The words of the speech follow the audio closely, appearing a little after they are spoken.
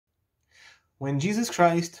When Jesus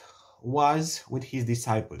Christ was with his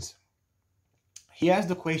disciples, he asked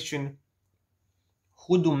the question,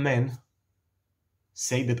 who do men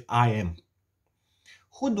say that I am?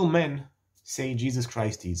 Who do men say Jesus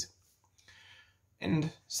Christ is?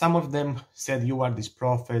 And some of them said, you are this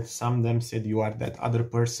prophet. Some of them said, you are that other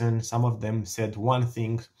person. Some of them said one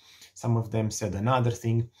thing. Some of them said another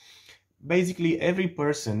thing. Basically, every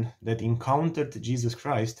person that encountered Jesus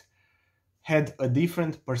Christ had a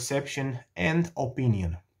different perception and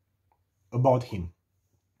opinion about him.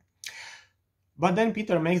 But then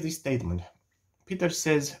Peter makes this statement. Peter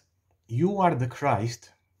says, you are the Christ,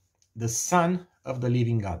 the Son of the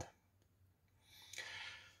living God.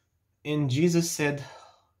 And Jesus said,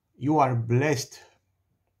 you are blessed,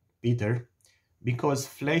 Peter, because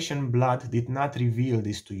flesh and blood did not reveal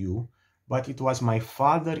this to you, but it was my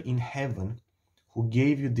Father in heaven who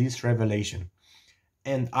gave you this revelation.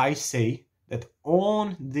 And I say that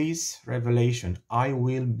on this revelation I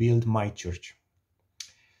will build my church,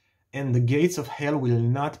 and the gates of hell will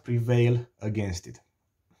not prevail against it.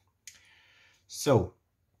 So,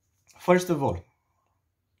 first of all,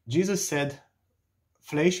 Jesus said,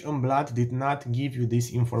 flesh and blood did not give you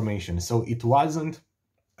this information. So it wasn't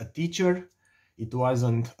a teacher, it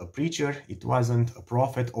wasn't a preacher, it wasn't a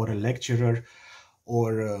prophet or a lecturer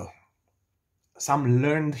or some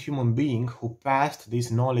learned human being who passed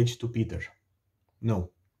this knowledge to Peter.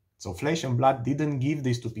 No. So flesh and blood didn't give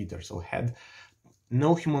this to Peter. So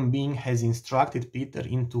no human being has instructed Peter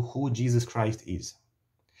into who Jesus Christ is.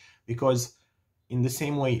 Because in the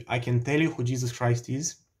same way, I can tell you who Jesus Christ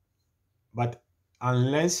is, but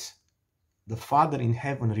unless the Father in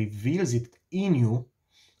heaven reveals it in you,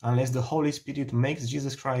 unless the Holy Spirit makes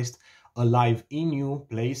Jesus Christ alive in you,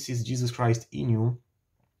 places Jesus Christ in you,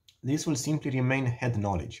 this will simply remain head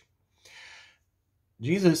knowledge.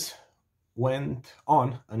 Jesus went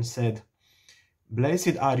on and said,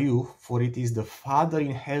 blessed are you, for it is the Father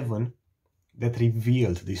in heaven that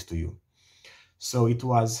revealed this to you. So it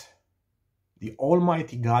was the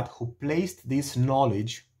Almighty God who placed this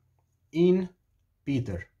knowledge in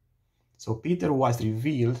Peter. So Peter was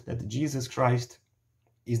revealed that Jesus Christ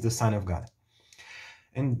is the Son of God.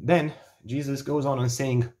 And then Jesus goes on and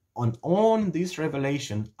saying, on this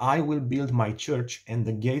revelation I will build my church, and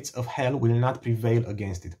the gates of hell will not prevail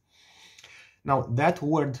against it. Now that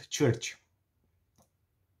word church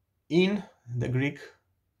in the Greek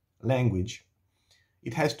language,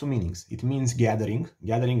 it has two meanings. It means gathering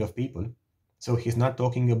of people. So he's not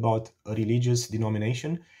talking about a religious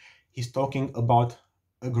denomination. He's talking about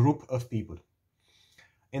a group of people.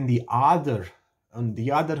 And the other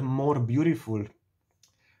more beautiful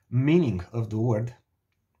meaning of the word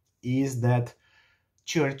is that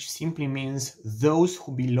church simply means those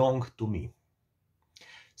who belong to me.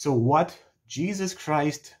 So what Jesus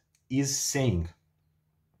Christ is saying,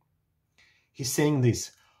 he's saying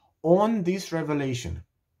this, on this revelation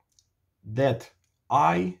that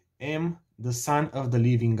I am the Son of the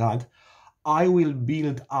living God, I will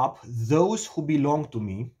build up those who belong to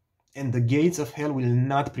me, and the gates of hell will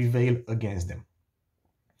not prevail against them.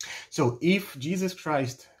 So if Jesus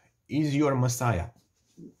Christ is your Messiah,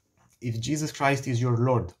 if Jesus Christ is your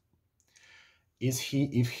Lord, if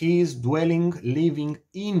he is dwelling, living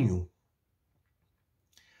in you,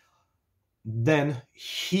 then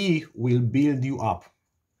he will build you up.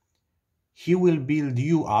 He will build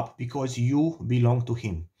you up because you belong to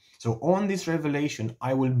him. So on this revelation,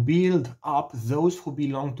 I will build up those who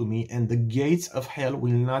belong to me, and the gates of hell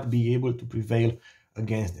will not be able to prevail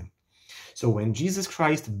against them. So when Jesus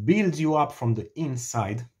Christ builds you up from the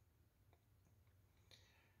inside,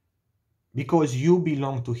 because you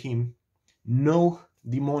belong to him, no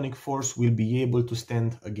demonic force will be able to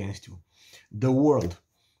stand against you. The world,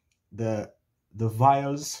 the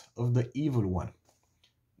vials of the evil one,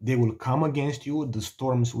 they will come against you, the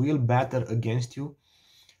storms will batter against you,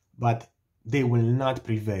 but they will not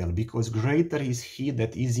prevail, because greater is he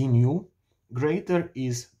that is in you, greater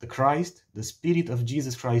is the Christ, the Spirit of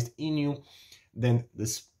Jesus Christ in you, than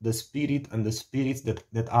the spirit and the spirits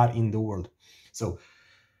that are in the world. So,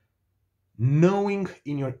 knowing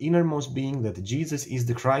in your innermost being that Jesus is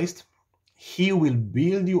the Christ, he will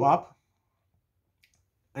build you up.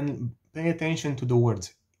 And pay attention to the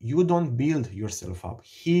words. You don't build yourself up.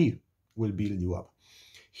 He will build you up.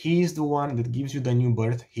 He is the one that gives you the new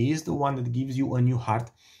birth. He is the one that gives you a new heart.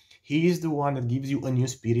 He is the one that gives you a new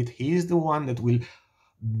spirit. He is the one that will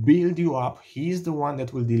build you up. He is the one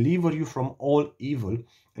that will deliver you from all evil.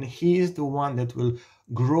 And he is the one that will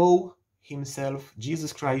grow himself.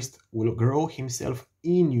 Jesus Christ will grow himself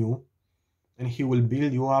in you, and he will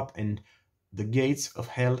build you up, and the gates of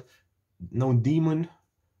hell, no demon,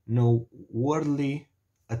 no worldly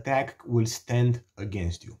attack will stand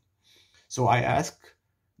against you. So I ask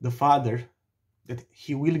the Father that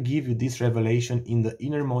He will give you this revelation in the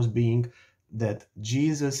innermost being that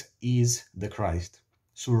Jesus is the Christ.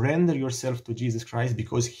 Surrender yourself to Jesus Christ,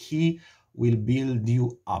 because He will build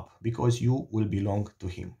you up, because you will belong to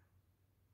Him.